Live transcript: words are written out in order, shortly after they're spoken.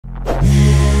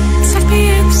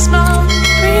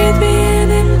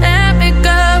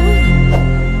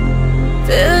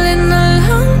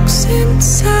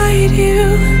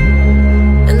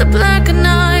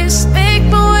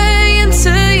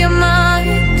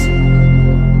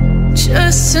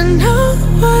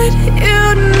you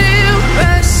knew.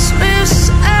 Restless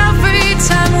every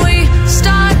time we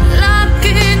start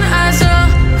locking eyes.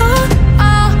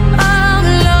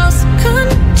 Lost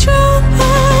control.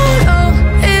 Oh,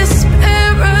 it's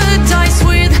paradise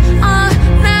with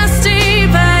honesty,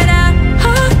 but I'm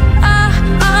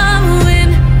in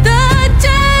the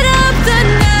dead of the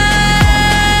night.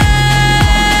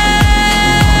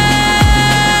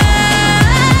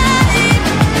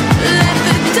 Let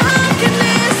the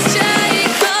darkness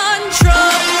take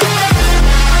control.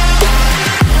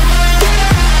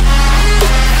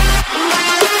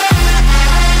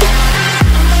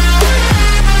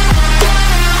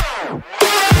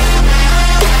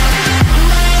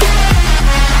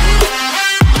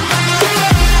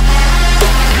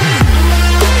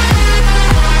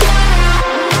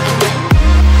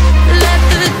 Let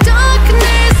the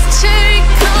darkness take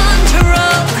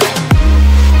control.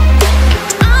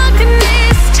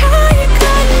 Darkness take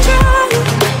control.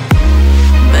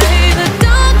 May the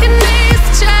darkness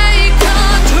take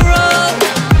control.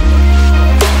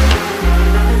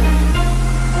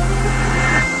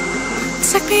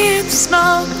 Take me in the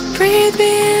smoke, breathe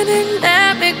me in and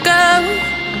let me go.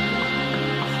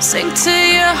 Sink to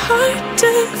your heart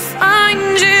to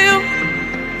find you.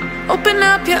 Open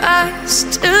up your eyes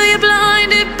till you're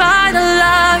blinded by the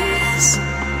lies,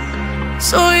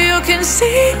 so you can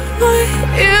see what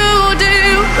you do.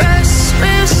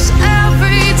 Restless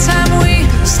every time we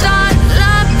start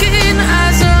locking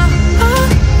eyes.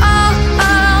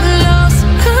 Lost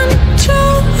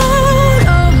control.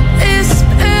 Oh, it's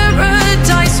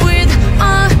paradise with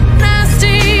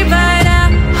honesty, but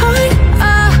I'm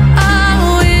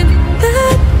in the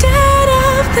dead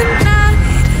of the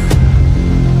night.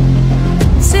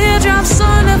 Teardrops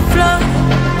on the floor.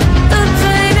 The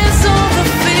pain is over.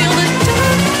 Feel the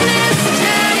darkness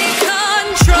take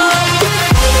control.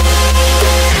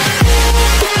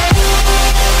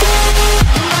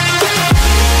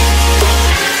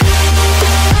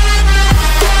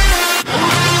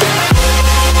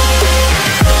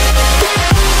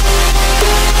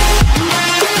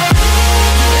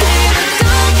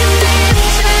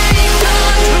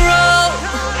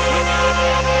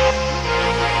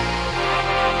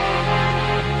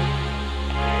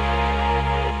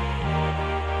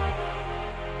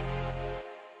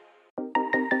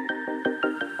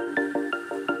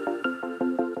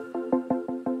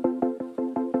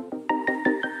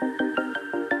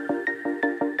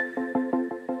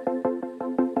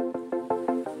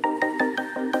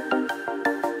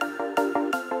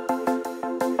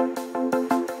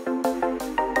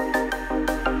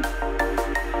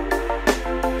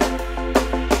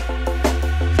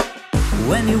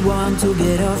 When you want to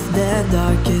get off the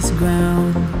darkest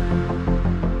ground,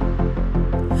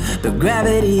 but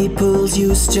gravity pulls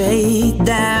you straight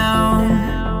down.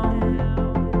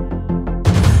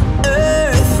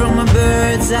 Earth from a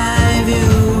bird's eye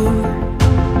view.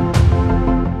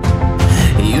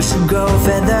 You should grow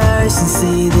feathers and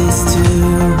see this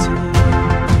too.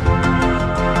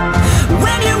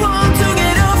 When you want to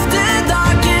get off the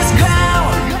darkest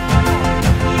ground,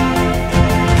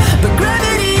 but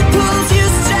gravity pulls you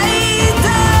straight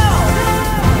down.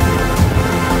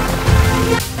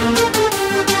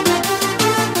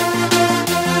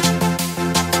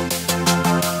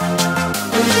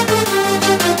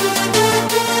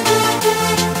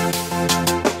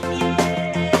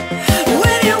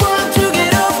 When you want to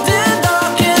get off the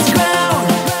darkest ground,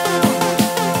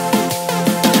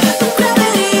 but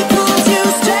gravity pulls you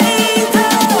straight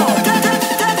down.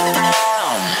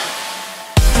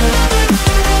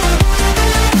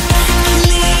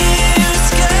 Clear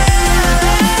sky.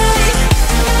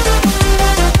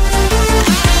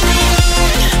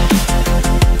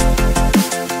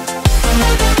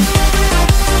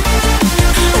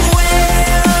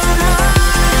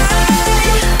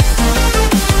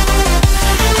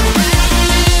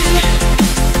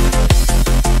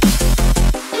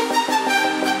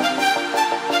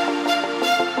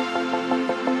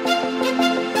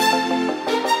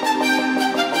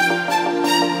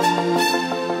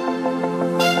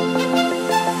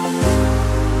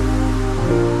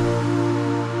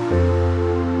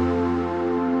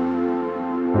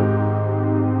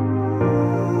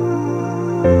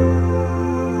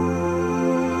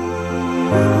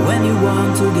 When you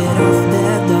want to get off the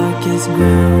darkest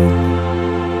ground,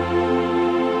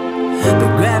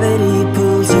 but gravity